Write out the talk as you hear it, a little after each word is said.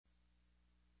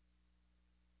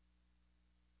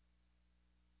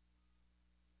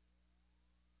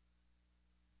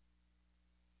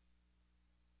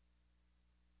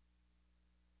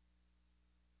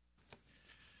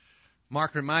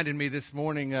Mark reminded me this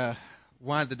morning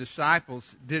why the disciples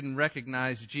didn't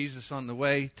recognize Jesus on the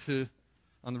road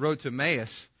to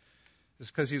Emmaus. It's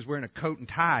because he was wearing a coat and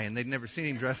tie, and they'd never seen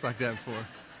him dressed like that before.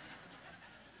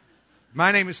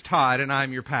 My name is Todd, and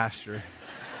I'm your pastor.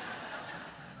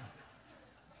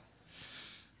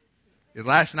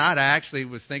 Last night, I actually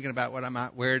was thinking about what I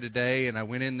might wear today, and I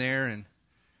went in there, and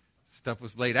stuff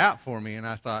was laid out for me, and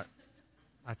I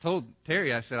told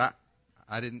Terry, I said,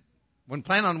 I wasn't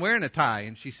planning on wearing a tie,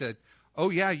 and she said,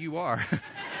 "Oh yeah, you are."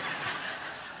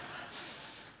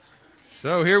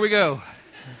 So here we go.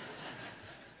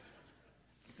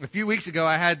 A few weeks ago,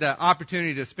 I had the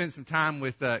opportunity to spend some time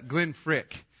with Glenn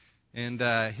Frick and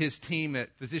his team at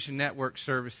Physician Network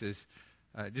Services.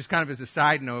 Just kind of as a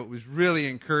side note, it was really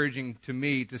encouraging to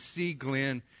me to see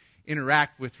Glenn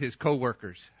interact with his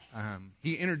coworkers.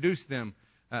 He introduced them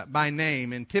by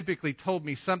name and typically told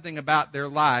me something about their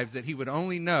lives that he would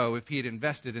only know if he had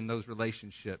invested in those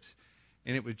relationships.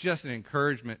 And it was just an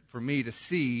encouragement for me to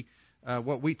see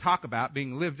what we talk about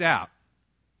being lived out.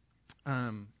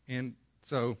 And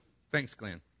so thanks,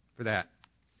 Glenn, for that.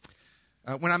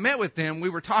 When I met with them, we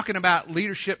were talking about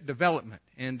leadership development.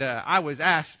 And I was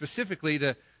asked specifically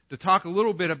to talk a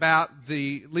little bit about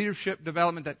the leadership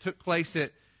development that took place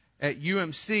at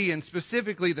UMC, and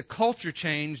specifically the culture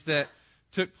change that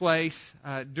took place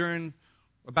during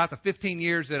about the 15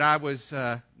 years that I was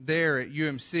there at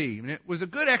UMC. And it was a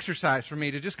good exercise for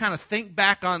me to just kind of think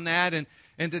back on that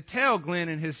and to tell Glenn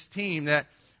and his team that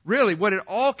really what it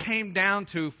all came down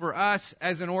to for us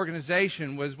as an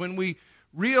organization was when we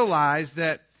realized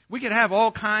that we could have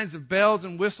all kinds of bells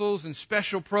and whistles and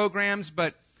special programs,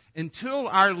 but until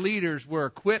our leaders were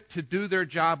equipped to do their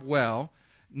job well,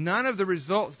 none of the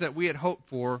results that we had hoped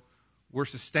for were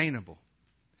sustainable.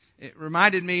 It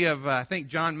reminded me of, I think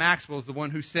John Maxwell is the one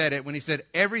who said it when he said,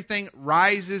 everything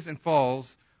rises and falls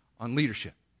on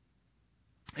leadership.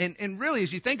 And really,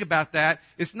 as you think about that,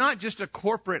 it's not just a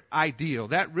corporate ideal.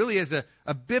 That really is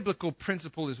a biblical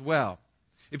principle as well.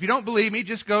 If you don't believe me,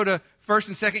 just go to 1st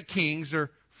and 2nd Kings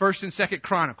or 1st and 2nd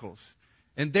Chronicles.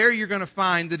 And there you're going to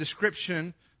find the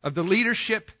description of the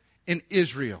leadership in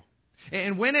Israel.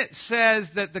 And when it says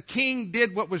that the king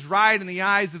did what was right in the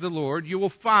eyes of the Lord, you will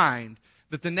find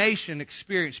that the nation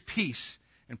experienced peace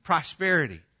and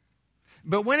prosperity.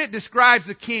 But when it describes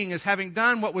the king as having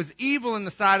done what was evil in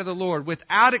the sight of the Lord,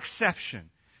 without exception,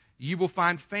 you will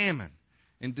find famine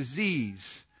and disease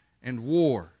and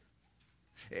war.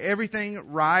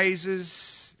 Everything rises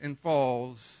and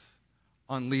falls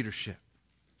on leadership.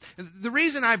 The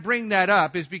reason I bring that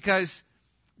up is because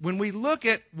when we look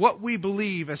at what we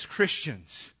believe as Christians,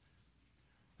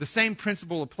 the same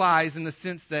principle applies in the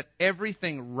sense that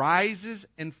everything rises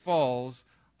and falls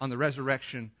on the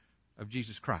resurrection of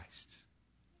Jesus Christ.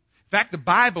 In fact, the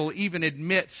Bible even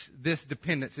admits this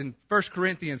dependence. In 1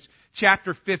 Corinthians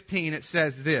chapter 15, it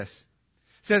says this.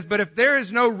 It says, "But if there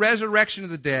is no resurrection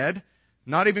of the dead,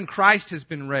 not even Christ has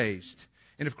been raised.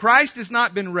 And if Christ has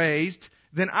not been raised,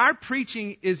 then our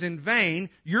preaching is in vain,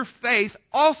 your faith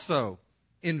also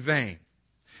in vain.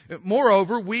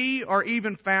 Moreover, we are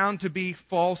even found to be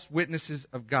false witnesses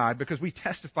of God, because we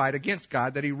testified against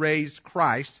God that He raised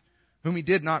Christ, whom He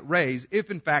did not raise, if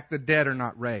in fact the dead are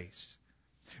not raised.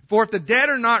 For if the dead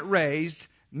are not raised,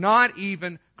 not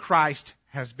even Christ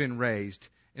has been raised."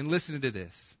 And listen to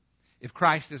this. If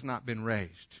Christ has not been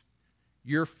raised,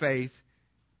 your faith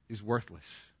is worthless.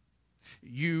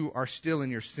 You are still in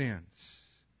your sins.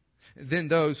 Then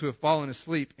those who have fallen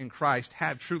asleep in Christ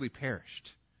have truly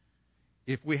perished.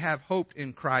 If we have hope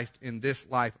in Christ in this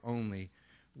life only,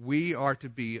 we are to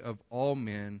be of all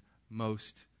men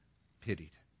most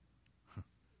pitied.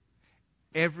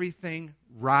 Everything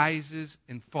rises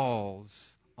and falls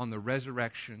on the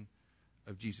resurrection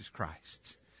of Jesus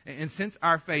Christ. And since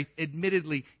our faith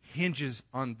admittedly hinges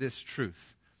on this truth,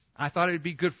 I thought it would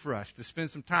be good for us to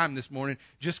spend some time this morning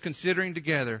just considering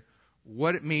together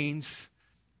what it means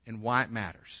and why it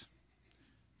matters.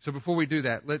 So before we do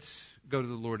that, let's go to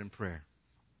the Lord in prayer.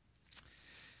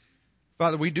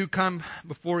 Father, we do come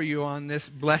before you on this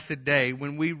blessed day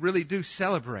when we really do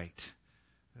celebrate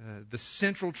the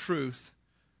central truth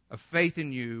of faith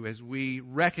in you as we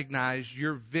recognize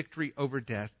your victory over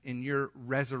death in your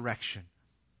resurrection.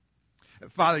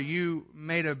 Father, you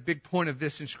made a big point of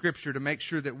this in Scripture to make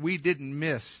sure that we didn't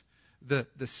miss the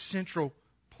central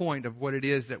point of what it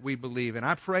is that we believe. And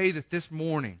I pray that this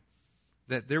morning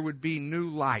that there would be new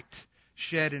light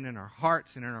shed in our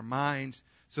hearts and in our minds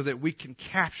so that we can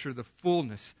capture the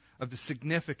fullness of the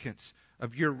significance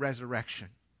of your resurrection.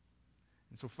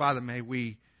 And so, Father, may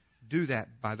we do that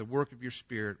by the work of your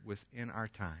Spirit within our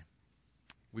time.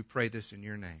 We pray this in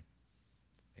your name.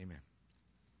 Amen.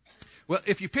 Well,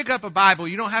 if you pick up a Bible,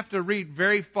 you don't have to read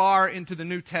very far into the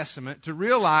New Testament to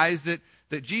realize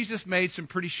that Jesus made some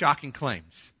pretty shocking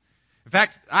claims. In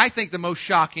fact, I think the most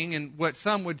shocking, and what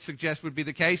some would suggest would be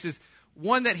the case, is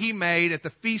one that he made at the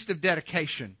Feast of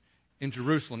Dedication in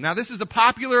Jerusalem. Now, this is a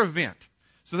popular event,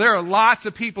 so there are lots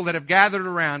of people that have gathered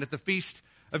around at the Feast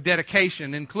of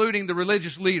Dedication, including the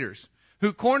religious leaders,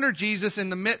 who corner Jesus in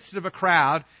the midst of a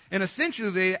crowd, and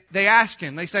essentially they ask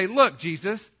him, they say, "Look,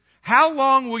 Jesus, how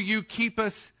long will you keep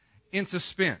us in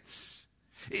suspense?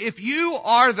 If you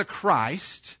are the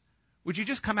Christ, would you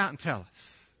just come out and tell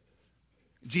us?"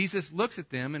 Jesus looks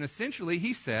at them, and essentially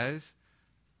he says,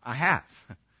 "I have,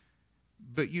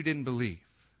 but you didn't believe.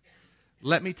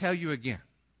 Let me tell you again.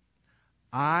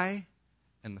 I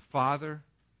and the Father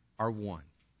are one."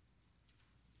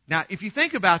 Now, if you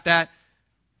think about that,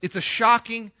 it's a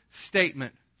shocking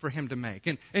statement for him to make.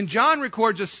 And John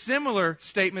records a similar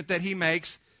statement that he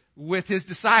makes with his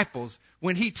disciples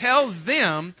when he tells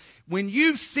them, "When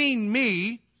you've seen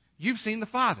me, you've seen the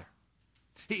Father."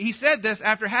 He said this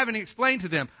after having explained to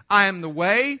them, "I am the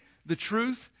way, the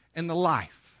truth, and the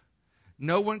life.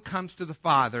 No one comes to the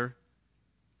Father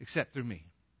except through me."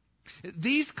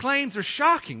 These claims are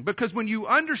shocking because when you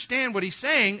understand what he's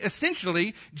saying,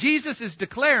 essentially, Jesus is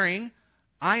declaring,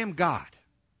 "I am God.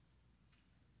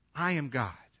 I am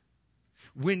God.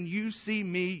 When you see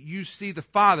me, you see the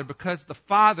Father, because the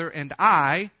Father and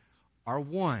I are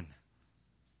one."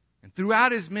 And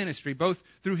throughout his ministry, both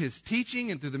through his teaching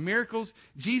and through the miracles,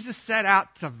 Jesus set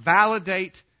out to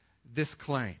validate this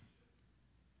claim.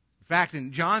 In fact,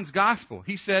 in John's Gospel,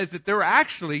 he says that there are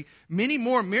actually many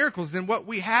more miracles than what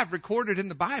we have recorded in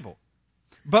the Bible.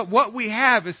 But what we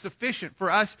have is sufficient for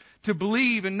us to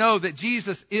believe and know that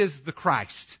Jesus is the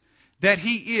Christ, that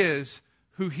he is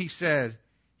who he said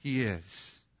he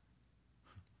is.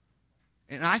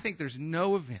 And I think there's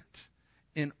no event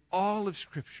in all of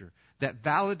Scripture that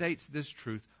validates this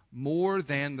truth more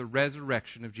than the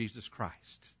resurrection of Jesus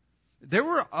Christ. There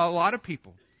were a lot of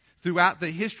people throughout the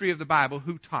history of the Bible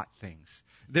who taught things.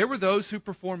 There were those who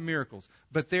performed miracles,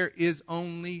 but there is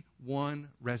only one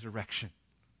resurrection.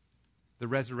 The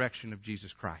resurrection of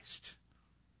Jesus Christ.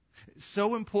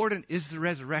 So important is the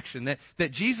resurrection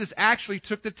that Jesus actually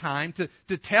took the time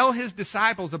to tell his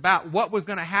disciples about what was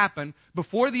going to happen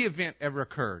before the event ever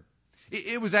occurred.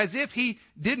 It was as if he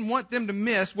didn't want them to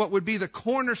miss what would be the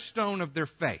cornerstone of their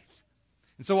faith.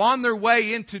 And so on their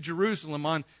way into Jerusalem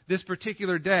on this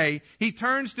particular day, he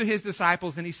turns to his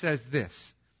disciples and he says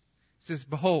this. He says,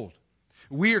 "Behold,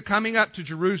 we are coming up to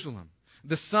Jerusalem.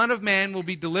 The Son of Man will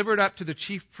be delivered up to the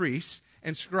chief priests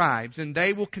and scribes, and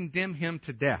they will condemn him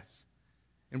to death,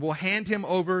 and will hand him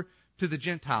over to the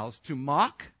Gentiles to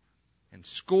mock and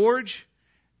scourge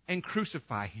and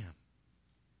crucify him.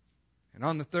 And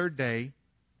on the third day,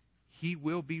 he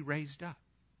will be raised up."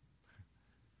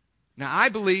 Now, I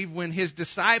believe when his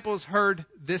disciples heard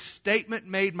this statement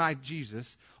made by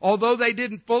Jesus, although they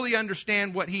didn't fully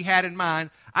understand what he had in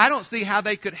mind, I don't see how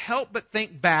they could help but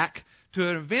think back to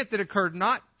an event that occurred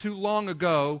not too long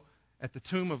ago at the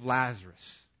tomb of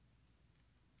Lazarus,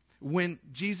 when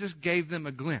Jesus gave them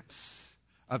a glimpse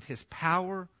of his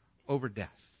power over death.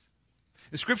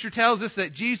 The Scripture tells us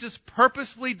that Jesus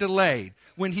purposefully delayed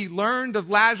when he learned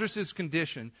of Lazarus'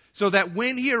 condition so that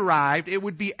when he arrived, it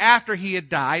would be after he had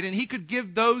died and he could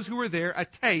give those who were there a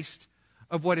taste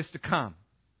of what is to come.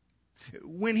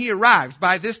 When he arrives,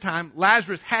 by this time,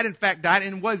 Lazarus had in fact died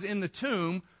and was in the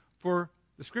tomb for,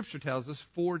 the Scripture tells us,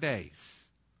 4 days.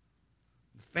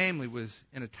 The family was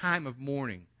in a time of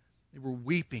mourning. They were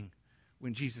weeping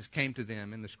when Jesus came to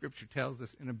them, and the Scripture tells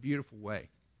us in a beautiful way,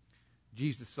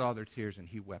 Jesus saw their tears and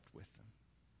he wept with them.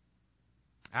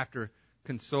 After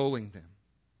consoling them,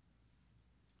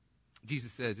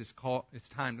 Jesus says it's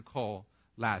time to call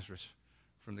Lazarus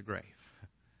from the grave.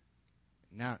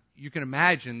 Now, you can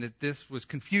imagine that this was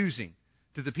confusing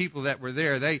to the people that were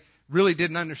there. They really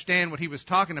didn't understand what he was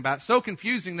talking about. So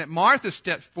confusing that Martha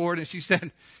steps forward and she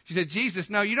said, "Jesus,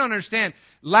 no, you don't understand.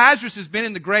 Lazarus has been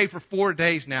in the grave for 4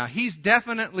 days now. He's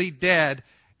definitely dead.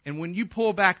 And when you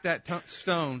pull back that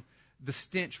stone, the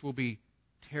stench will be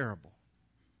terrible."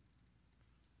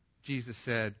 Jesus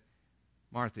said,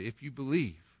 "Martha, if you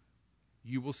believe,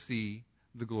 you will see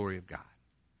the glory of God."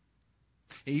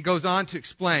 And he goes on to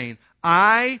explain,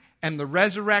 "I am the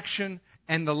resurrection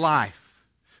and the life.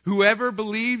 Whoever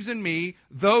believes in me,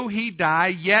 though he die,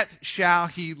 yet shall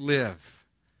he live.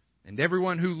 And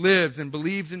everyone who lives and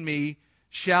believes in me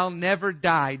shall never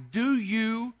die." Do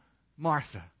you,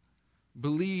 Martha,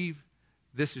 believe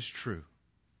this is true?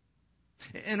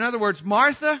 In other words,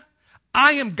 Martha,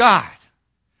 I am God.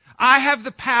 I have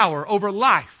the power over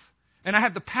life, and I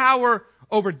have the power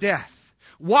over death.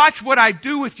 Watch what I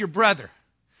do with your brother,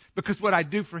 because what I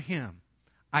do for him,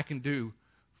 I can do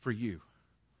for you.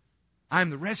 I am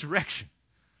the resurrection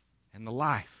and the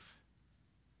life.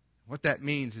 What that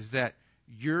means is that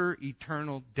your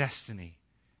eternal destiny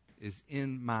is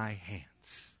in my hands.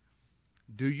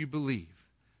 Do you believe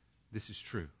this is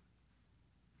true?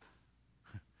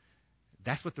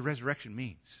 That's what the resurrection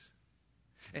means.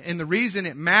 And the reason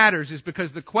it matters is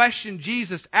because the question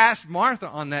Jesus asked Martha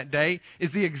on that day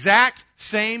is the exact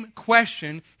same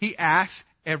question he asks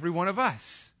every one of us.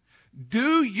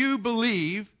 Do you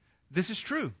believe this is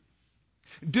true?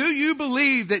 Do you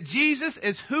believe that Jesus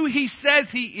is who he says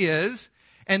he is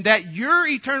and that your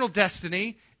eternal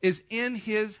destiny is in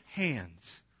his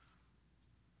hands?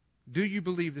 Do you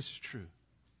believe this is true?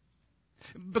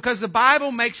 Because the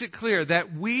Bible makes it clear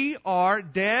that we are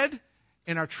dead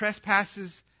in our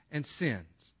trespasses and sins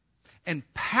and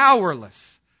powerless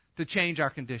to change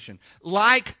our condition.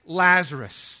 Like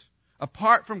Lazarus,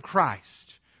 apart from Christ,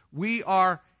 we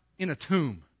are in a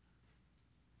tomb,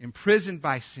 imprisoned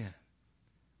by sin,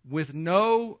 with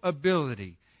no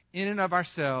ability in and of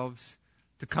ourselves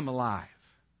to come alive.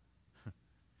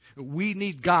 We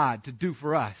need God to do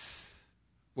for us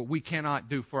what we cannot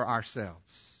do for ourselves.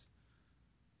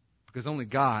 Because only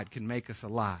God can make us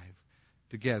alive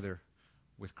together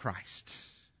with Christ.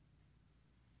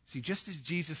 See, just as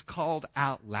Jesus called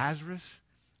out Lazarus,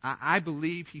 I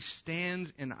believe he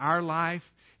stands in our life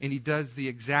and he does the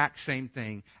exact same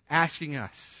thing, asking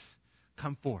us,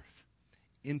 come forth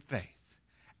in faith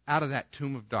out of that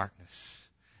tomb of darkness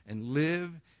and live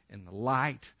in the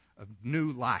light of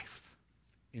new life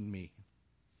in me.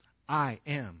 I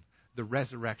am the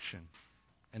resurrection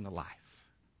and the life.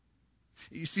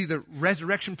 You see, the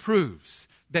resurrection proves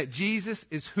that Jesus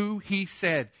is who he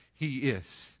said he is.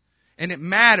 And it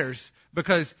matters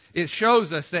because it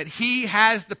shows us that he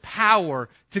has the power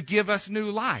to give us new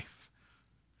life.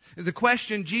 The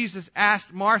question Jesus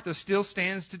asked Martha still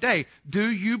stands today. Do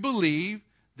you believe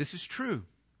this is true?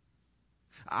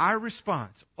 Our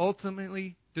response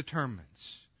ultimately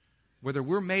determines whether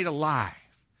we're made alive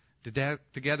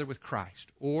together with Christ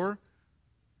or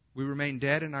we remain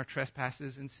dead in our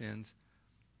trespasses and sins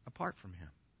apart from him.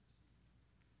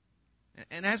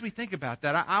 And as we think about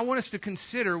that, I want us to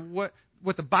consider what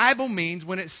the Bible means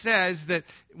when it says that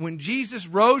when Jesus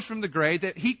rose from the grave,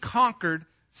 that he conquered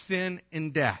sin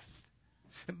and death.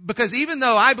 Because even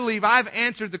though I believe I've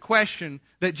answered the question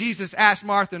that Jesus asked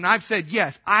Martha, and I've said,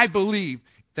 yes, I believe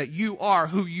that you are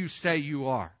who you say you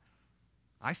are,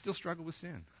 I still struggle with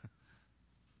sin.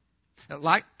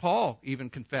 Like Paul even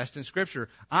confessed in Scripture,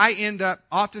 I end up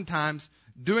oftentimes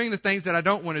doing the things that I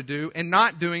don't want to do and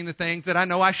not doing the things that I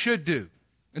know I should do.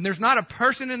 And there's not a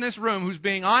person in this room who's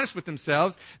being honest with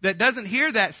themselves that doesn't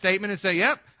hear that statement and say,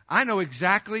 yep, I know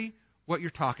exactly what you're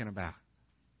talking about.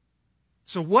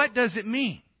 So what does it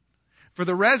mean for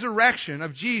the resurrection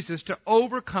of Jesus to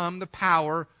overcome the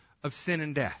power of sin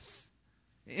and death?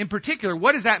 In particular,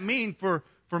 what does that mean for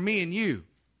me and you?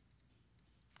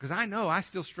 Because I know I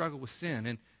still struggle with sin.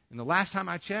 And the last time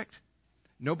I checked,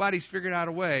 nobody's figured out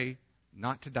a way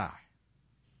not to die.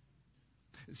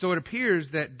 So it appears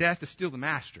that death is still the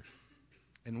master,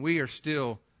 and we are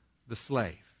still the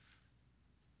slave.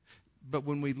 But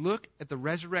when we look at the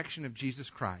resurrection of Jesus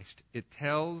Christ, it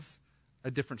tells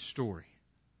a different story.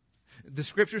 The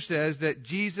Scripture says that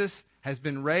Jesus has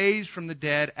been raised from the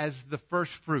dead as the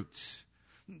first fruits.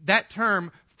 That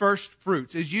term, first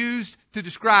fruits, is used to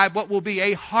describe what will be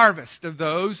a harvest of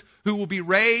those who will be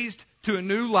raised to a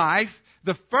new life,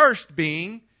 the first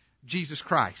being Jesus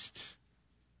Christ.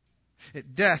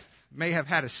 Death may have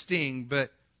had a sting,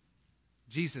 but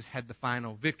Jesus had the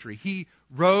final victory. He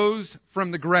rose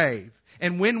from the grave.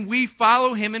 And when we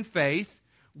follow him in faith,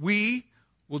 we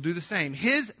will do the same.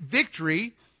 His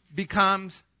victory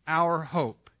becomes our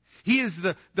hope. He is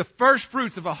the first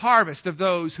fruits of a harvest of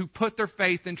those who put their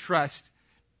faith and trust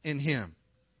in him.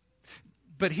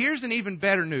 But here's an even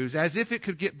better news, as if it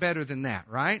could get better than that,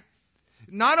 right?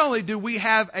 Not only do we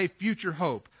have a future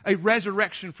hope, a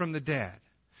resurrection from the dead,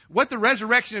 what the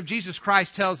resurrection of Jesus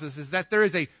Christ tells us is that there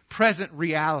is a present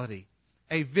reality,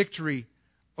 a victory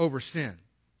over sin.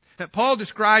 Paul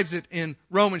describes it in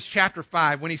Romans chapter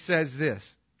 5 when he says this,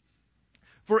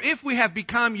 "For if we have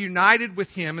become united with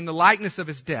him in the likeness of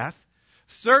his death,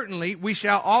 certainly we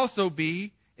shall also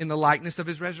be in the likeness of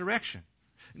his resurrection.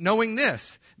 Knowing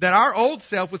this, that our old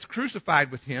self was crucified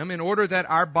with him in order that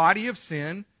our body of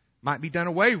sin might be done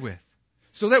away with,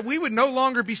 so that we would no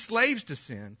longer be slaves to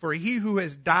sin, for he who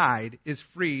has died is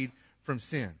freed from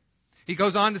sin." He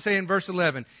goes on to say in verse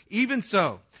 11, "Even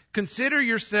so, consider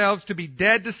yourselves to be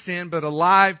dead to sin, but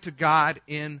alive to God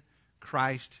in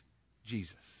Christ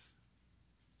Jesus.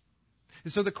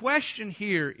 And so the question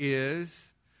here is,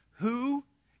 who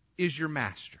is your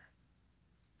master?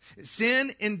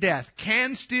 Sin and death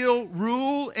can still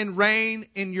rule and reign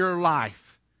in your life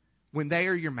when they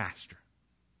are your master.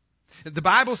 The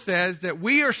Bible says that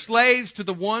we are slaves to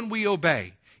the one we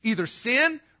obey. Either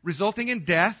sin, resulting in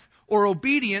death, or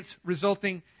obedience,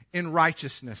 resulting in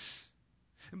righteousness.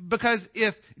 Because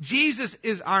if Jesus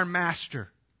is our master,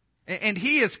 and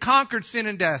He has conquered sin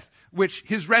and death, which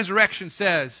His resurrection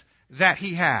says that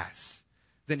He has,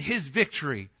 then His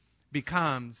victory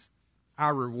becomes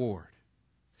our reward.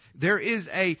 There is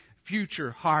a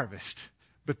future harvest,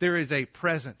 but there is a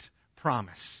present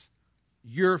promise.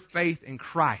 Your faith in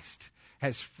Christ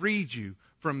has freed you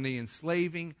from the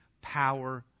enslaving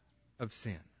power of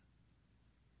sin.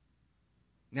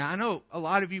 Now, I know a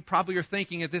lot of you probably are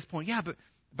thinking at this point, yeah,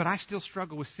 but I still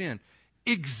struggle with sin.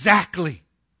 Exactly.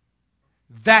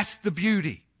 That's the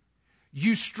beauty.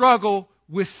 You struggle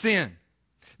with sin.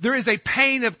 There is a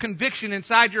pain of conviction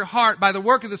inside your heart by the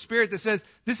work of the Spirit that says,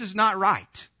 this is not right.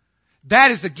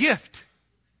 That is a gift.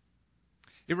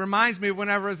 It reminds me of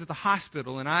whenever I was at the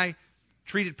hospital and I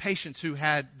treated patients who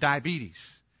had diabetes.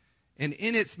 And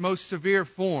in its most severe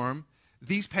form,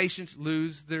 these patients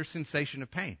lose their sensation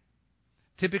of pain.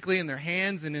 Typically in their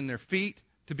hands and in their feet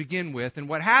to begin with. And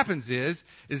what happens is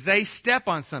they step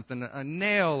on something, a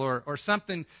nail or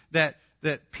something that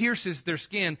pierces their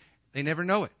skin. They never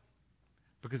know it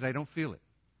because they don't feel it.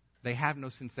 They have no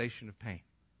sensation of pain.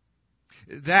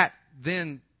 That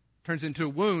then turns into a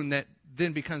wound that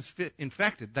then becomes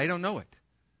infected. They don't know it.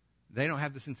 They don't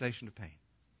have the sensation of pain.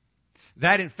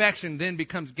 That infection then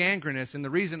becomes gangrenous, and the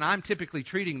reason I'm typically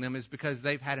treating them is because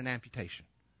they've had an amputation.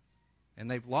 And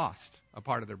they've lost a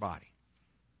part of their body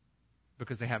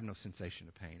because they have no sensation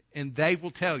of pain. And they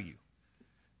will tell you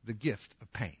the gift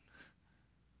of pain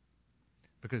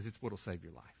because it's what will save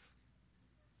your life.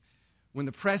 When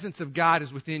the presence of God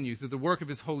is within you through the work of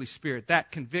His Holy Spirit,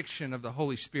 that conviction of the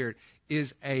Holy Spirit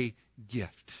is a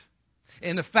gift.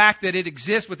 And the fact that it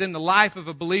exists within the life of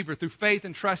a believer through faith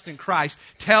and trust in Christ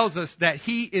tells us that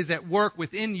He is at work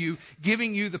within you,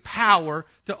 giving you the power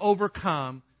to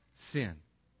overcome sin.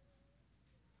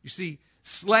 You see,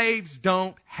 slaves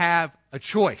don't have a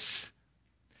choice.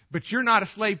 But you're not a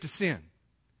slave to sin.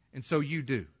 And so you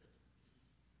do.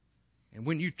 And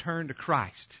when you turn to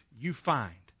Christ, you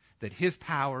find that His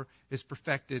power is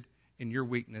perfected in your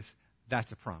weakness.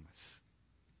 That's a promise.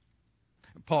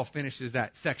 Paul finishes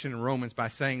that section in Romans by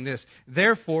saying this,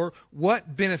 therefore,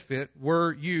 what benefit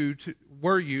were you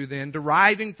then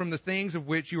deriving from the things of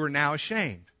which you are now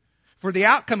ashamed? For the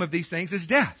outcome of these things is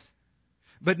death.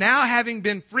 But now, having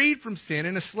been freed from sin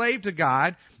and a slave to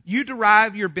God, you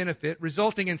derive your benefit,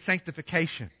 resulting in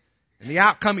sanctification, and the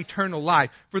outcome eternal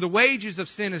life. For the wages of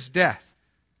sin is death,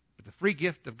 but the free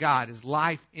gift of God is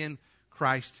life in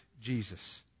Christ Jesus,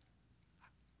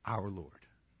 our Lord.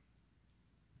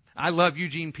 I love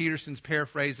Eugene Peterson's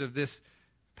paraphrase of this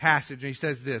passage, and he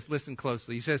says this, listen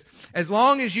closely. He says, as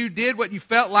long as you did what you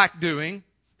felt like doing,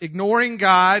 ignoring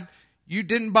God, you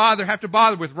didn't have to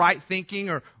bother with right thinking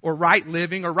or right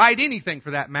living or right anything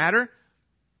for that matter.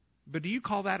 But do you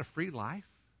call that a free life?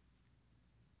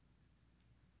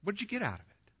 What did you get out of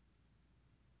it?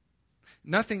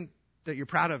 Nothing that you're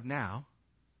proud of now.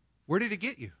 Where did it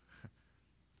get you?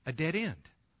 A dead end.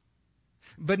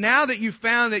 But now that you've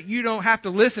found that you don't have to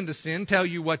listen to sin tell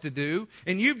you what to do,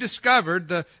 and you've discovered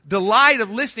the delight of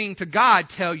listening to God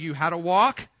tell you how to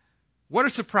walk, what a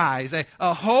surprise.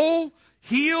 A whole,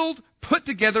 healed, put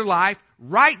together life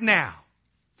right now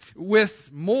with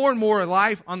more and more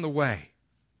life on the way.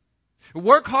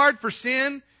 Work hard for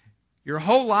sin your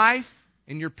whole life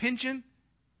and your pension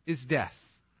is death.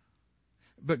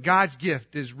 But God's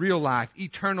gift is real life,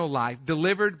 eternal life,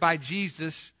 delivered by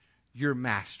Jesus, your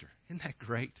master. Isn't that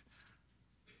great?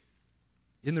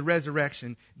 In the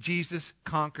resurrection, Jesus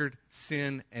conquered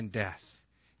sin and death.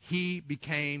 He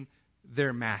became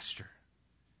their master.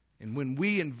 And when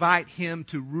we invite Him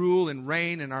to rule and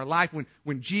reign in our life,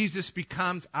 when Jesus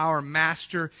becomes our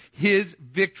master, His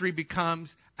victory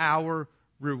becomes our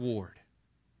reward.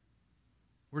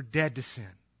 We're dead to sin,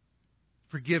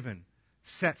 forgiven,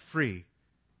 set free,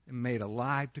 and made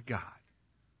alive to God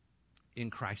in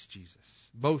Christ Jesus,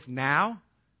 both now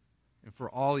and for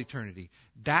all eternity.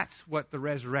 That's what the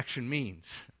resurrection means,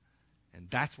 and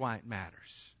that's why it matters.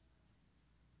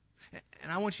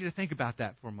 And I want you to think about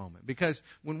that for a moment. Because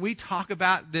when we talk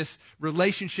about this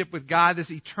relationship with God,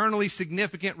 this eternally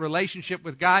significant relationship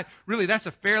with God, really that's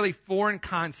a fairly foreign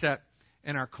concept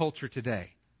in our culture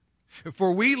today.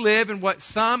 For we live in what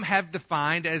some have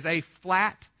defined as a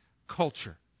flat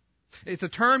culture. It's a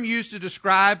term used to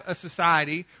describe a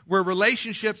society where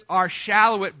relationships are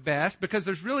shallow at best because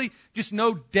there's really just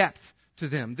no depth to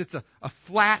them. It's a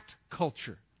flat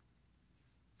culture.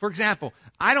 For example,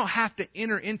 I don't have to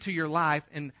enter into your life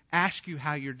and ask you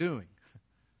how you're doing.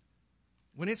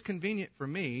 When it's convenient for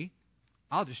me,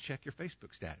 I'll just check your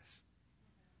Facebook status.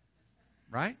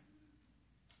 Right?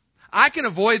 I can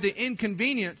avoid the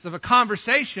inconvenience of a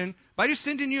conversation by just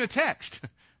sending you a text.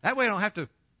 That way I don't have to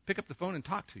pick up the phone and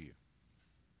talk to you.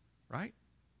 Right?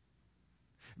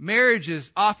 Marriages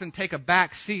often take a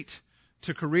back seat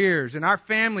to careers, and our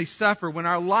families suffer when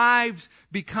our lives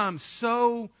become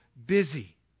so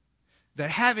busy that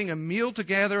having a meal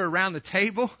together around the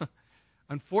table,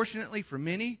 unfortunately for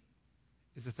many,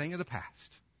 is a thing of the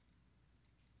past.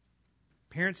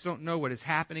 Parents don't know what is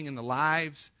happening in the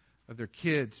lives of their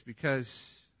kids because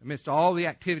amidst all the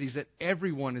activities that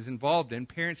everyone is involved in,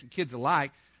 parents and kids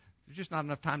alike, there's just not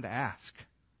enough time to ask.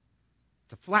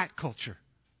 It's a flat culture,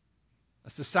 a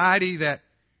society that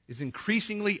is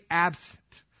increasingly absent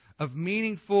of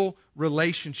meaningful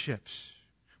relationships,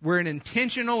 where an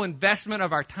intentional investment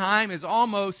of our time is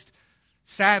almost,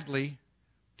 sadly,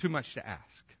 too much to ask.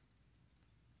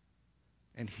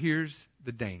 And here's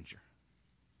the danger.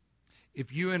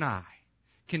 If you and I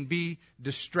can be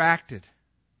distracted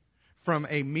from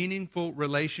a meaningful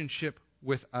relationship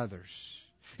with others,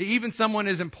 even someone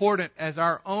as important as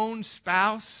our own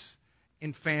spouse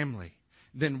and family,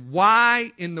 then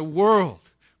why in the world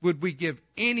would we give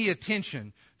any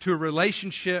attention to a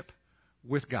relationship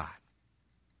with God?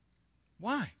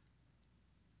 Why?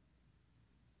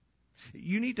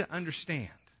 You need to understand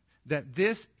that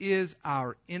this is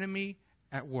our enemy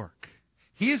at work.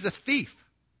 He is a thief,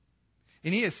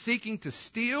 and he is seeking to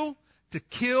steal, to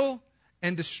kill,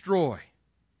 and destroy.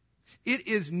 It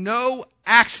is no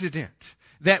accident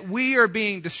that we are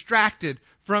being distracted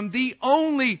from the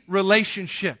only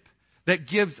relationship that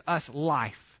gives us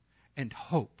life and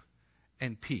hope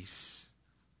and peace.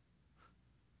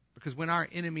 Because when our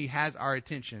enemy has our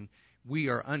attention, we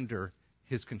are under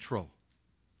his control.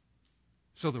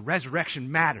 So the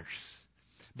resurrection matters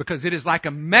because it is like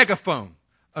a megaphone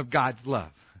of God's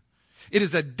love. It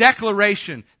is a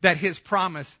declaration that his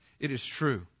promise, it is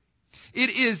true. It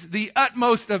is the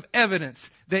utmost of evidence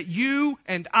that you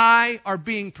and I are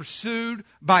being pursued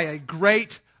by a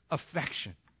great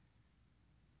affection.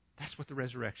 That's what the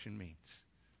resurrection means.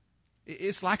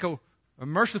 It's like a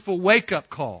merciful wake-up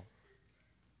call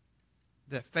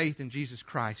that faith in Jesus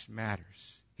Christ matters.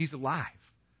 He's alive.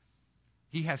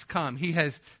 He has come. He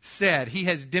has said. He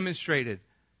has demonstrated.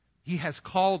 He has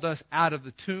called us out of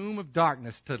the tomb of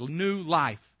darkness to new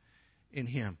life in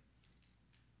Him.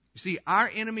 You see, our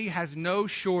enemy has no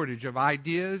shortage of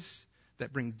ideas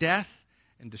that bring death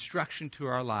and destruction to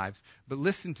our lives. But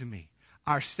listen to me.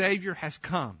 Our Savior has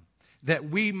come that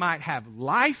we might have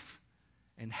life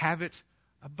and have it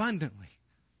abundantly.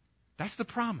 That's the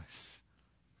promise.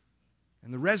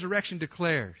 And the resurrection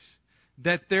declares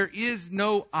that there is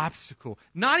no obstacle,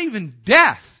 not even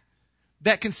death,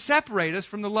 that can separate us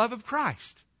from the love of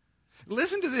Christ.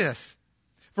 Listen to this.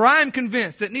 For I am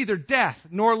convinced that neither death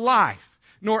nor life,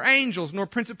 nor angels, nor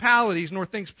principalities, nor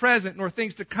things present, nor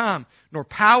things to come, nor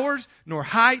powers, nor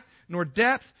height, nor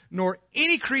depth, nor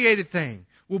any created thing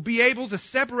will be able to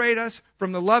separate us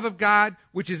from the love of God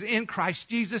which is in Christ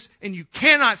Jesus. And you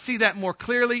cannot see that more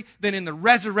clearly than in the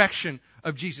resurrection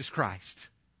of Jesus Christ.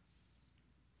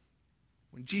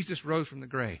 When Jesus rose from the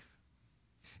grave,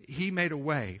 He made a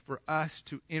way for us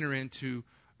to enter into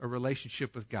a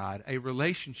relationship with God, a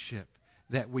relationship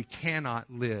that we cannot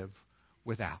live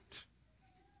without.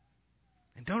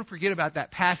 And don't forget about that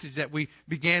passage that we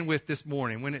began with this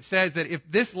morning when it says that if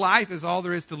this life is all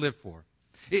there is to live for,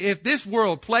 if this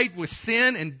world plagued with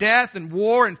sin and death and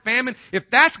war and famine, if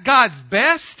that's God's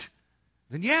best,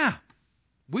 then yeah,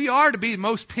 we are to be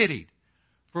most pitied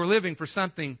for living for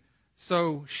something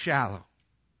so shallow.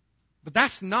 But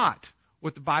that's not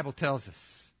what the Bible tells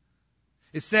us.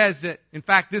 It says that, in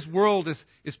fact, this world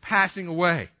is passing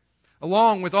away,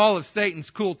 along with all of Satan's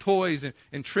cool toys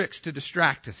and tricks to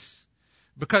distract us.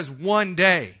 Because one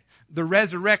day, the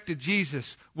resurrected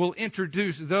Jesus will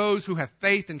introduce those who have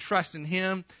faith and trust in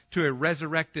Him to a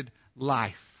resurrected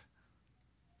life,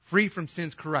 free from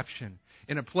sin's corruption,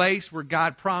 in a place where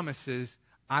God promises,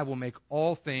 I will make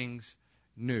all things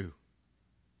new.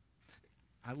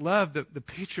 I love the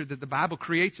picture that the Bible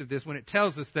creates of this when it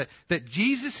tells us that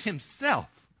Jesus Himself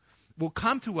will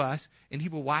come to us and He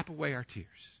will wipe away our tears.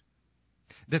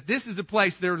 That this is a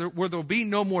place where there will be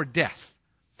no more death,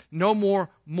 no more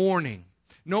mourning,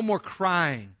 no more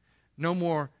crying, no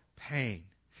more pain.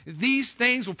 These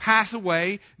things will pass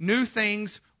away, new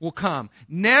things will come,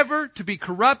 never to be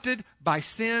corrupted by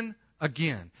sin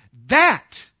again. That,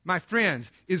 my friends,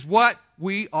 is what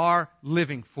we are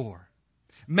living for.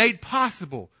 Made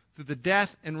possible through the death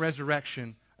and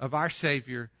resurrection of our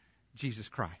Savior, Jesus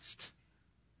Christ.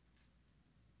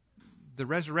 The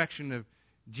resurrection of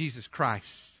Jesus Christ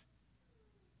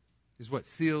is what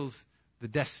seals the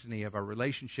destiny of our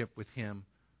relationship with Him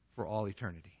for all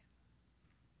eternity.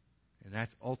 And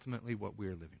that's ultimately what we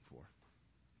are living for.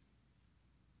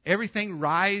 Everything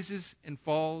rises and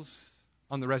falls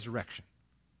on the resurrection.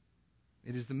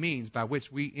 It is the means by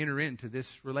which we enter into this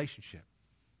relationship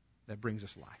that brings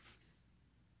us life.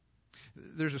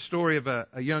 There's a story of a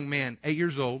young man, 8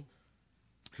 years old,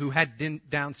 who had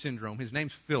Down syndrome. His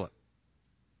name's Philip.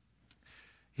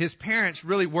 His parents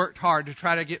really worked hard to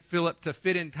try to get Philip to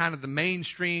fit in kind of the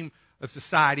mainstream of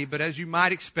society, but as you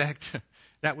might expect,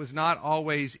 that was not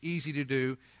always easy to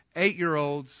do.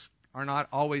 8-year-olds are not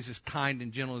always as kind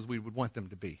and gentle as we would want them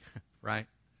to be, right?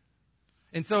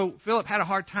 And so Philip had a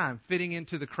hard time fitting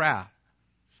into the crowd.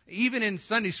 Even in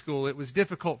Sunday school, it was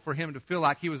difficult for him to feel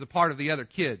like he was a part of the other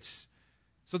kids.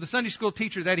 So the Sunday school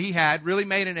teacher that he had really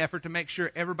made an effort to make sure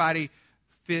everybody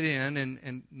fit in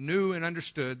and knew and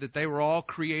understood that they were all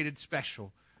created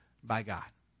special by God.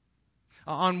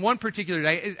 On one particular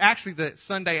day, it's actually the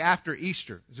Sunday after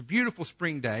Easter. It was a beautiful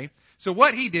spring day. So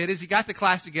what he did is he got the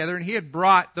class together and he had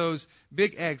brought those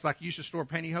big eggs like you used to store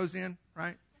pantyhose in,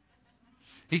 right?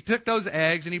 He took those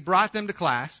eggs and he brought them to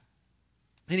class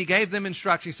and he gave them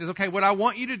instructions. He says, okay, what I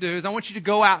want you to do is I want you to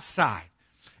go outside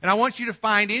and I want you to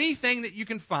find anything that you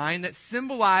can find that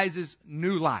symbolizes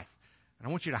new life. And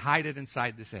I want you to hide it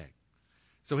inside this egg.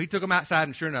 So he took them outside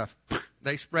and sure enough,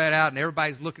 they spread out and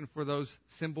everybody's looking for those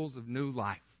symbols of new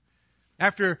life.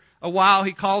 After a while,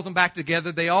 he calls them back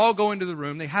together. They all go into the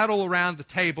room. They huddle around the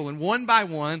table. And one by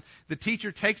one, the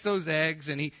teacher takes those eggs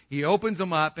and he opens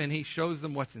them up and he shows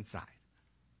them what's inside.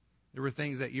 There were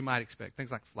things that you might expect. Things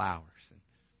like flowers and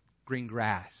green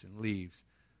grass and leaves.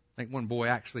 I think one boy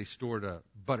actually stored a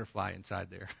butterfly inside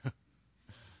there.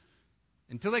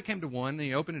 Until they came to one and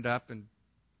he opened it up and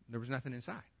there was nothing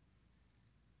inside.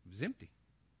 It was empty.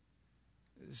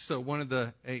 So one of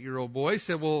the 8-year-old boys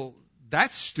said, well,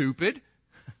 that's stupid.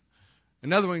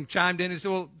 Another one chimed in and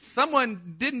said, well,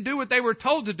 someone didn't do what they were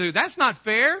told to do. That's not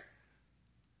fair.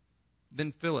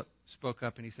 Then Philip spoke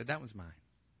up and he said, that was mine.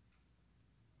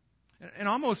 And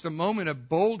almost a moment of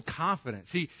bold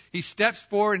confidence. He steps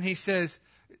forward and he says,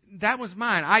 that was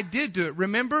mine. I did do it.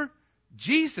 Remember,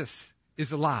 Jesus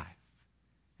is alive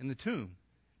and the tomb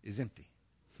is empty.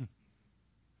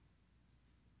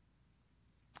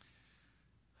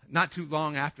 Not too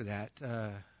long after that,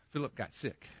 Philip got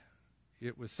sick.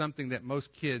 It was something that most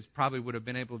kids probably would have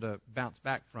been able to bounce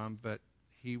back from, but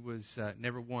he was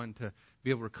never one to be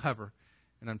able to recover.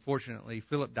 And unfortunately,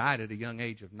 Philip died at a young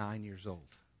age of 9 years old.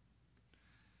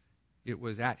 It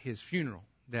was at his funeral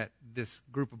that this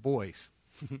group of boys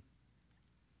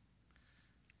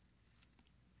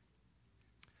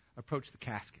approached the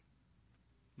casket.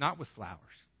 Not with flowers,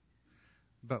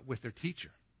 but with their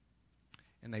teacher.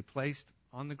 And they placed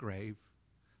on the grave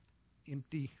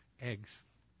empty eggs.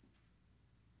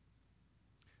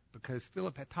 Because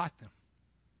Philip had taught them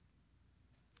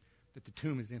that the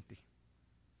tomb is empty.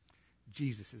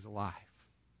 Jesus is alive.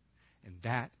 And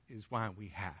that is why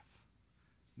we have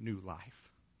new life.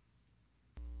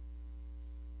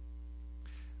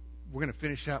 We're going to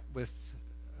finish up with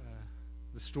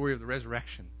the story of the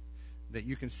resurrection that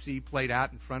you can see played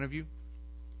out in front of you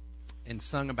and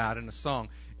sung about in a song.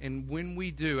 And when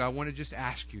we do, I want to just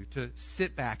ask you to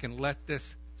sit back and let this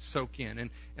soak in. And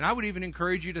I would even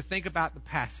encourage you to think about the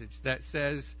passage that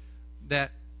says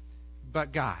that,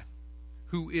 but God,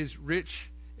 who is rich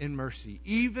in mercy,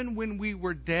 even when we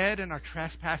were dead in our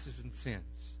trespasses and sins,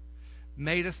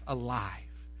 made us alive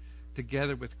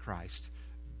together with Christ.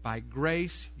 By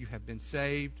grace you have been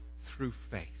saved through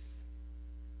faith.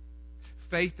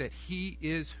 Faith that He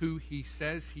is who He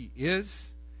says He is,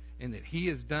 and that He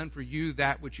has done for you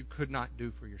that which you could not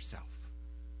do for yourself.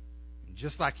 And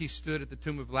just like He stood at the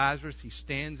tomb of Lazarus, He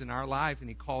stands in our lives and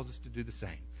He calls us to do the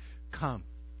same. Come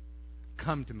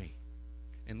to me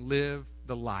and live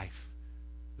the life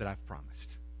that I've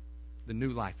promised. The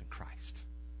new life in Christ.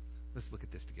 Let's look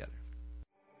at this together.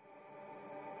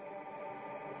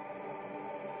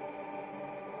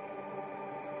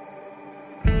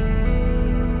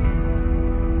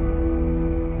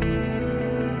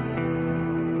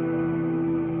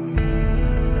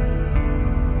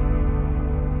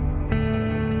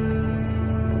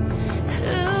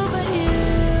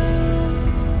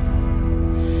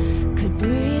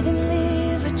 Breathe and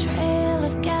leave a trail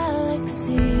of gas.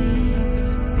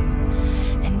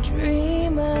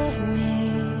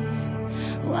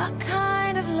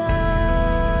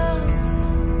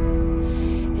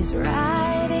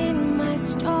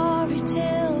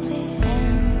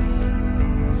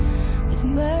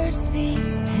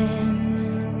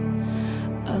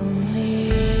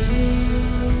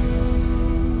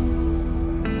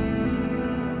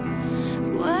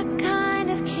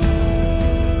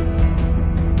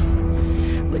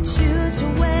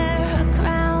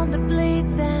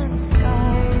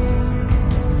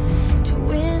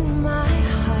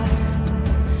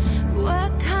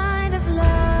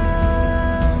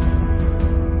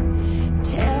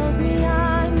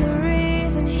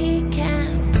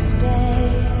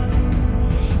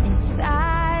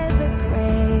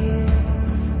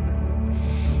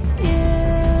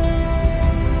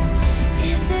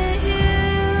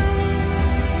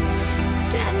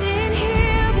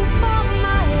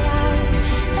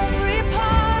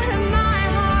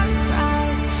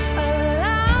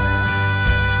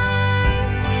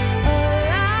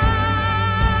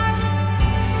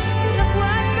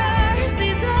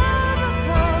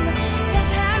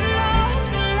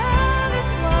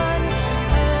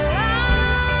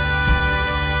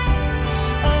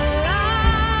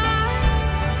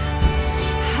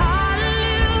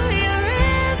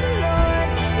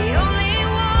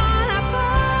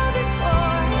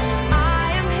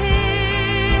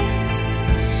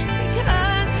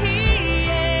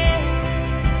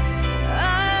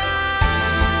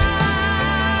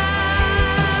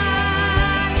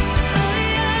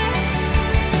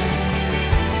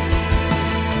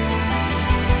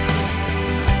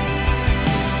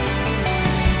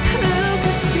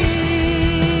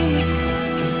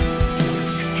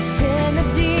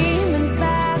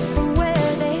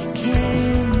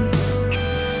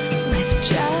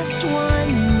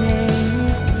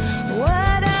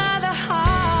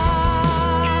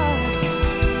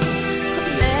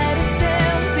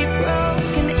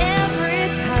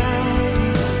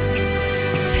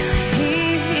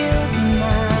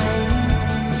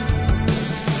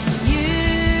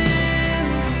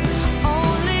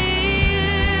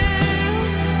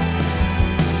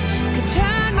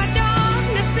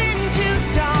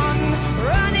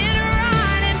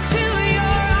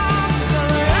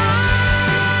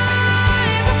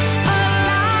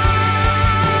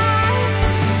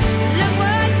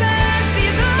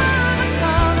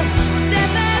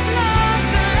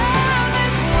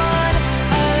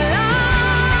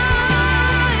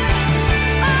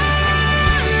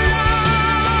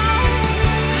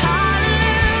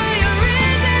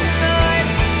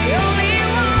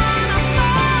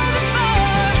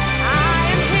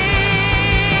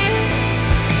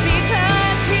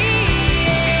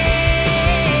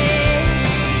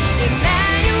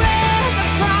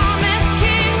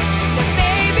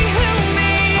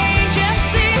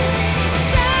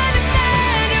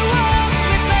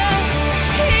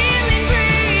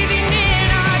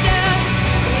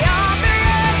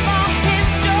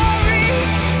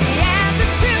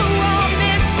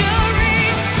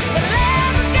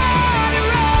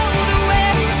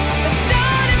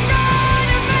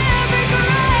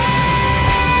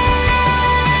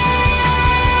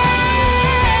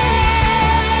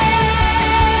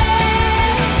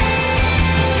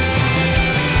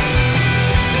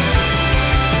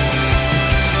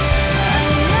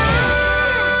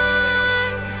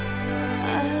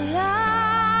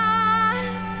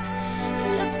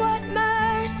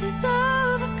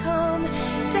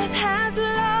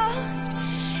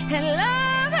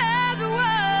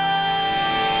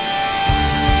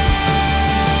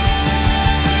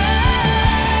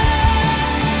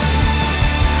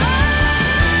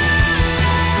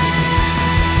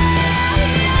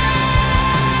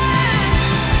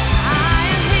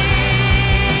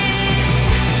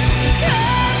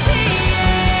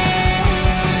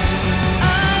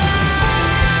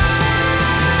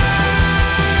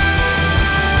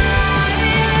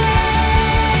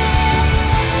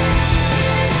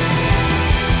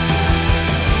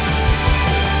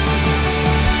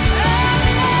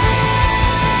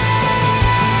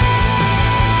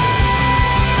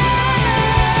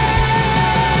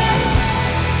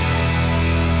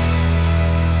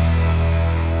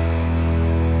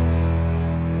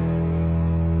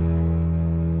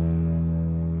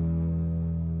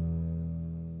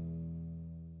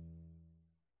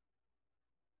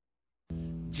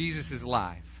 Jesus is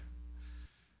alive.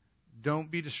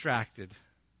 Don't be distracted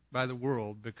by the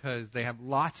world because they have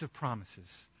lots of promises,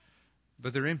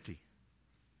 but they're empty.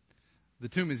 The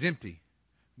tomb is empty,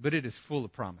 but it is full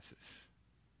of promises.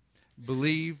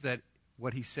 Believe that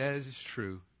what he says is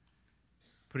true,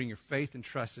 putting your faith and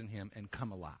trust in him, and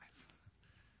come alive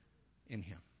in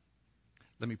him.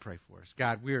 Let me pray for us.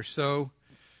 God, we are so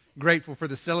grateful for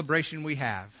the celebration we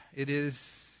have. It is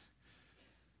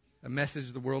a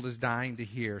message the world is dying to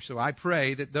hear. So I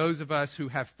pray that those of us who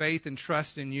have faith and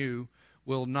trust in you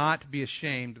will not be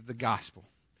ashamed of the gospel,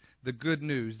 the good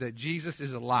news that Jesus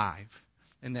is alive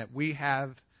and that we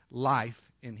have life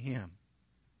in him.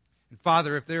 And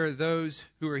Father, if there are those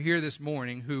who are here this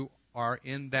morning who are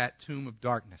in that tomb of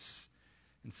darkness,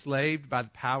 enslaved by the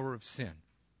power of sin,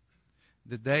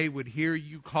 that they would hear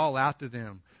you call out to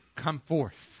them, come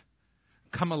forth,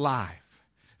 come alive,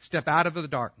 step out of the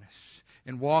darkness,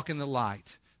 and walk in the light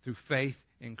through faith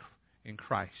in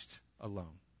Christ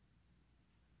alone.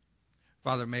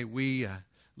 Father, may we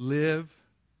live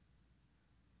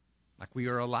like we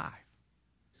are alive,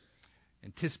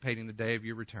 anticipating the day of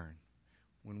your return,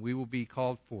 when we will be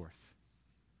called forth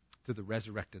to the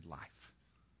resurrected life.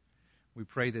 We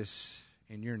pray this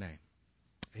in your name.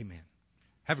 Amen.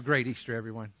 Have a great Easter,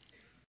 everyone.